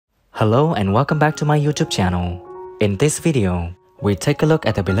Hello and welcome back to my YouTube channel. In this video, we take a look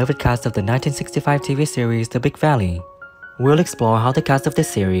at the beloved cast of the 1965 TV series The Big Valley. We'll explore how the cast of this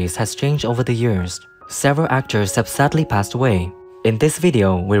series has changed over the years. Several actors have sadly passed away. In this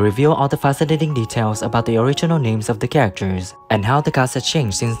video, we reveal all the fascinating details about the original names of the characters and how the cast has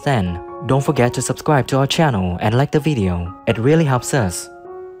changed since then. Don't forget to subscribe to our channel and like the video. It really helps us.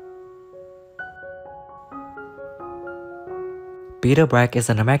 Peter Bragg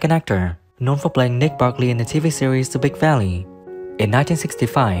is an American actor, known for playing Nick Barkley in the TV series The Big Valley. In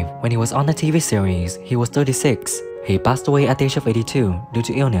 1965, when he was on the TV series, he was 36. He passed away at the age of 82 due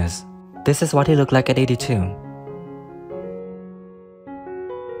to illness. This is what he looked like at 82.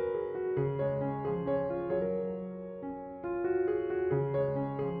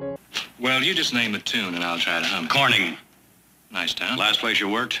 Well, you just name a tune and I'll try to hum it. Corning. Nice town. Last place you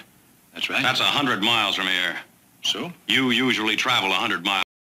worked? That's right. That's 100 miles from here. So? You usually travel 100 miles.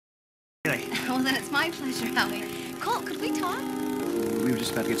 Well, then it's my pleasure, Howie. Colt, could we talk? We were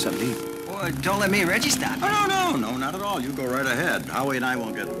just about to get something to eat. Boy, don't let me and Reggie stop. Oh, no, not at all. You go right ahead. Howie and I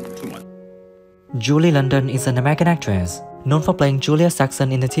won't get too much. Julie London is an American actress, known for playing Julia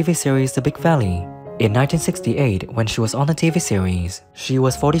Saxon in the TV series The Big Valley. In 1968, when she was on the TV series, she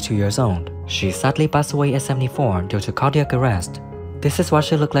was 42 years old. She sadly passed away at 74 due to cardiac arrest. This is what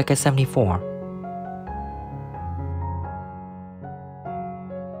she looked like at 74.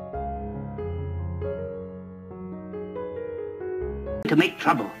 To make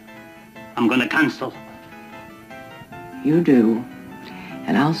trouble. I'm gonna cancel. You do,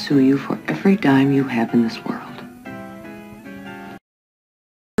 and I'll sue you for every dime you have in this world.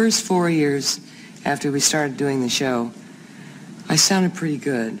 First 4 years after we started doing the show, I sounded pretty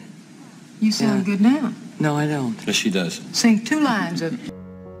good. You sound good now. No, I don't. Yes, she does. Sing 2 lines of...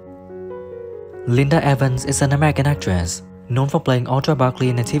 Linda Evans is an American actress, known for playing Audra Barkley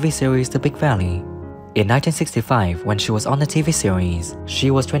in the TV series The Big Valley. In 1965, when she was on the TV series,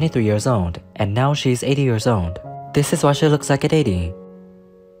 she was 23 years old, and now she is 80 years old. This is what she looks like at 80.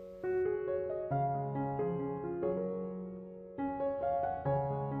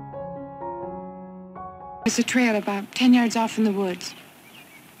 There's a trail about 10 yards off in the woods.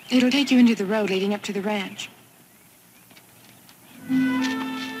 It'll take you into the road leading up to the ranch.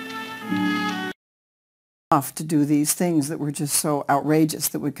 off to do these things that were just so outrageous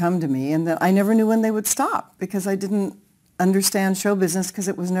that would come to me, and that I never knew when they would stop because I didn't understand show business because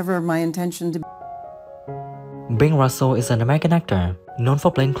it was never my intention to. Bing Russell is an American actor, known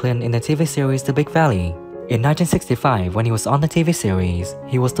for playing Clint in the TV series The Big Valley. In 1965, when he was on the TV series,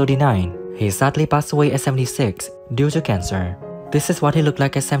 he was 39. He sadly passed away at 76 due to cancer. This is what he looked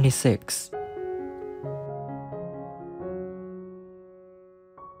like at 76.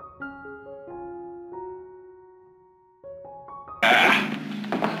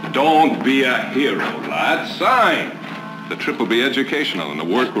 Don't be a hero, lad. Sign. The trip will be educational and the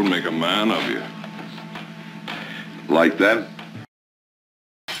work will make a man of you. Like that?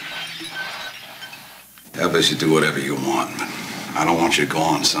 Elvis, you do whatever you want, but I don't want you to go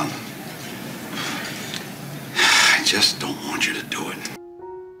on, son. I just don't want you to do it.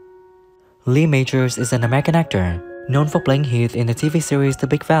 Lee Majors is an American actor, known for playing Heath in the TV series The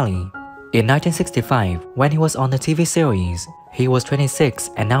Big Valley. In 1965, when he was on the TV series, he was 26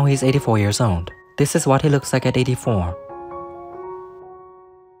 and now he's 84 years old. This is what he looks like at 84.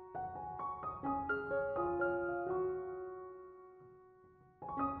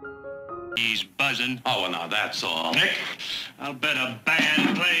 He's buzzing. Oh, well, now that's all. Nick, I'll bet a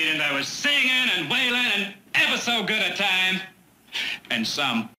band played and I was singing and wailing and ever so good a time. And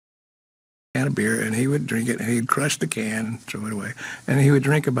some can of beer, and he would drink it, and he'd crush the can and throw it away. And he would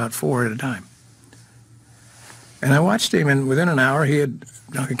drink about 4 at a time. And I watched him, and within an hour, he had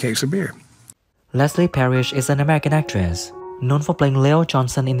drunk a case of beer. Leslie Parrish is an American actress, known for playing Leo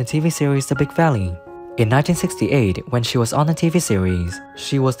Johnson in the TV series The Big Valley. In 1968, when she was on the TV series,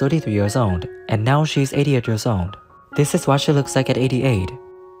 she was 33 years old, and now she's 88 years old. This is what she looks like at 88.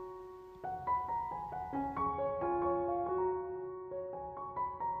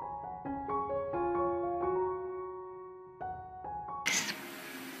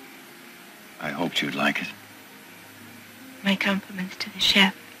 I hoped you'd like it. My compliments to the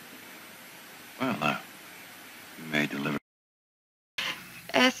chef. Well, you may deliver.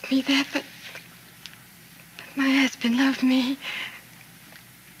 Asked me that, but my husband loved me.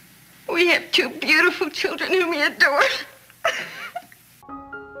 We have 2 beautiful children whom he adores.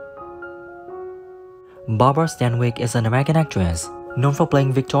 Barbara Stanwyck is an American actress, known for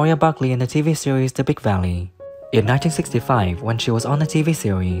playing Victoria Barkley in the TV series The Big Valley. In 1965, when she was on the TV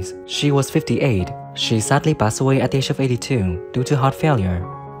series, she was 58. She sadly passed away at the age of 82 due to heart failure.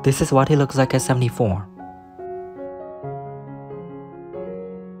 This is what he looks like at 74.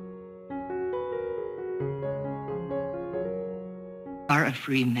 Are a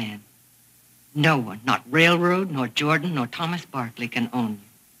free man. No one, not Railroad, nor Jordan, nor Thomas Barkley, can own you.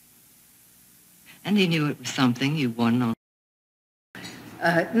 And he knew it was something you won on.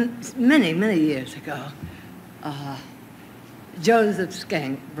 Many years ago, Joseph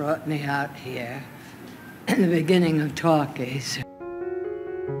Skank brought me out here in the beginning of talkies.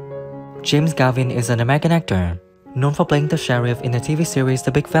 James Gavin is an American actor, known for playing the sheriff in the TV series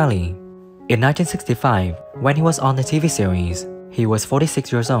The Big Valley. In 1965, when he was on the TV series, he was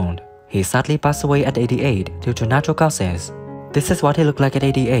 46 years old. He sadly passed away at 88 due to natural causes. This is what he looked like at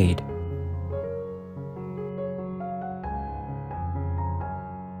 88.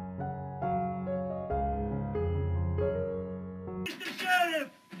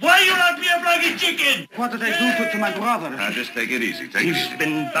 Why you lock me up like a chicken? What did I do to my brother? Now, just take it easy. Take it He's easy.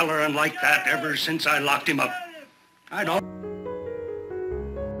 been bellering like that ever since I locked him up. I don't...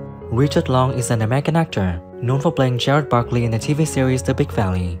 Richard Long is an American actor, known for playing Gerald Barkley in the TV series The Big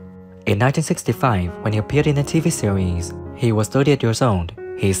Valley. In 1965, when he appeared in the TV series, he was 38 years old.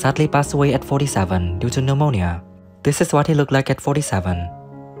 He sadly passed away at 47 due to pneumonia. This is what he looked like at 47.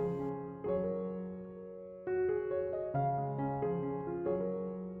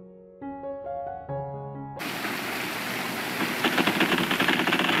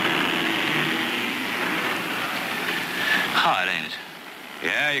 Hot, ain't it?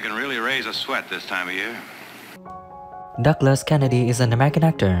 Yeah, you can really raise a sweat this time of year. Douglas Kennedy is an American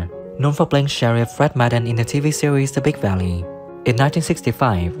actor, known for playing Sheriff Fred Madden in the TV series The Big Valley. In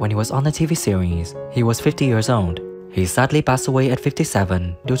 1965, when he was on the TV series, he was 50 years old. He sadly passed away at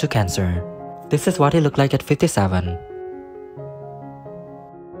 57 due to cancer. This is what he looked like at 57.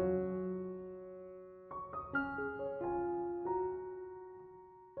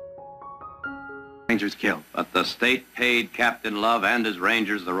 Rangers killed. But the state paid Captain Love and his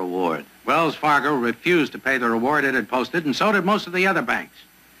Rangers the reward. Wells Fargo refused to pay the reward it had posted, and so did most of the other banks.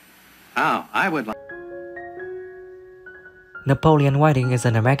 Now, I would like... Napoleon Whiting is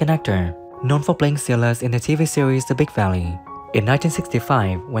an American actor, known for playing Silas in the TV series The Big Valley. In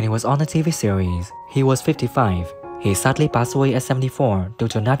 1965, when he was on the TV series, he was 55. He sadly passed away at 74 due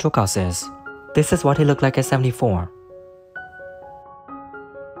to natural causes. This is what he looked like at 74.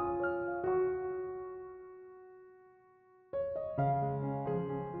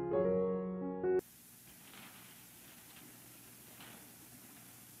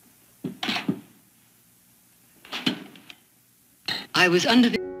 I was under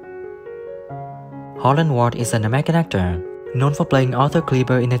the... Holland Ward is an American actor, known for playing Arthur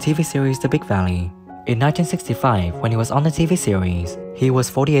Kleber in the TV series The Big Valley. In 1965, when he was on the TV series, he was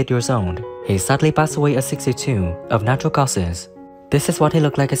 48 years old. He sadly passed away at 62 of natural causes. This is what he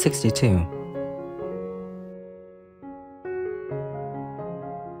looked like at 62.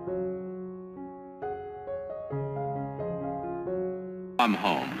 I'm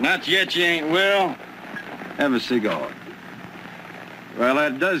home. Not yet, you ain't, Will. Have a cigar. Well,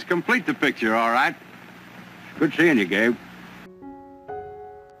 that does complete the picture, all right. Good seeing you, Gabe.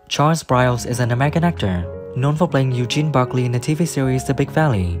 Charles Briles is an American actor, known for playing Eugene Barkley in the TV series The Big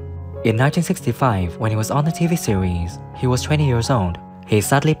Valley. In 1965, when he was on the TV series, he was 20 years old. He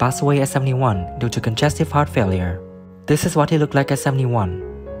sadly passed away at 71 due to congestive heart failure. This is what he looked like at 71.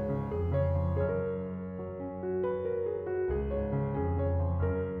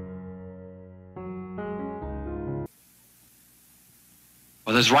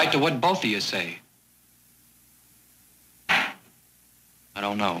 Well, there's right to what both of you say. I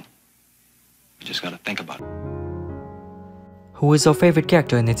don't know. You just gotta think about it. Who is your favorite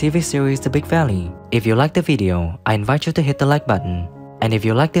character in the TV series The Big Valley? If you like the video, I invite you to hit the like button. And if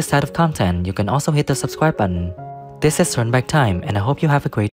you like this type of content, you can also hit the subscribe button. This is Turn Back Time, and I hope you have a great